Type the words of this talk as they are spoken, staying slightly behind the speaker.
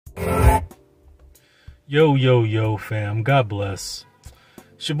Yo, yo, yo, fam. God bless.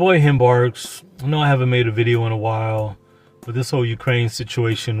 It's your boy Himbarks. I know I haven't made a video in a while, but this whole Ukraine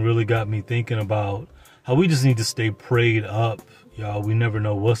situation really got me thinking about how we just need to stay prayed up. Y'all, we never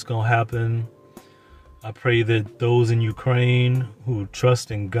know what's going to happen. I pray that those in Ukraine who trust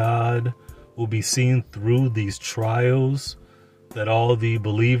in God will be seen through these trials, that all the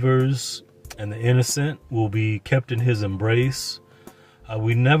believers and the innocent will be kept in his embrace.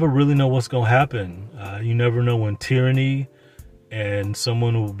 We never really know what's going to happen. You never know when tyranny and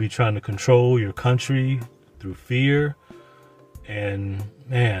someone will be trying to control your country through fear. And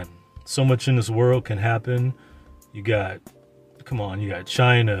man, so much in this world can happen. You got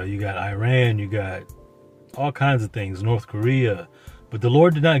China, you got Iran, you got all kinds of things, North Korea. But the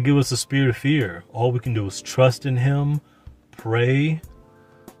Lord did not give us a spirit of fear. All we can do is trust in him, pray.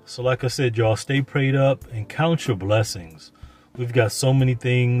 So like I said, y'all, stay prayed up and count your blessings. We've got so many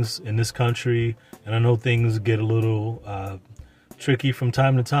things in this country, and I know things get a little tricky from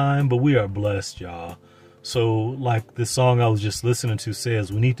time to time, but we are blessed, y'all. So like this song I was just listening to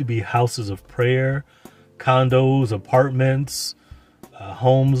says, we need to be houses of prayer, condos, apartments,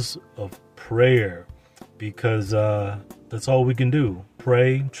 homes of prayer, because that's all we can do.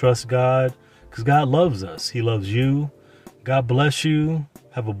 Pray, trust God, because God loves us. He loves you. God bless you.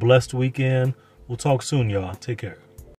 Have a blessed weekend. We'll talk soon, y'all. Take care.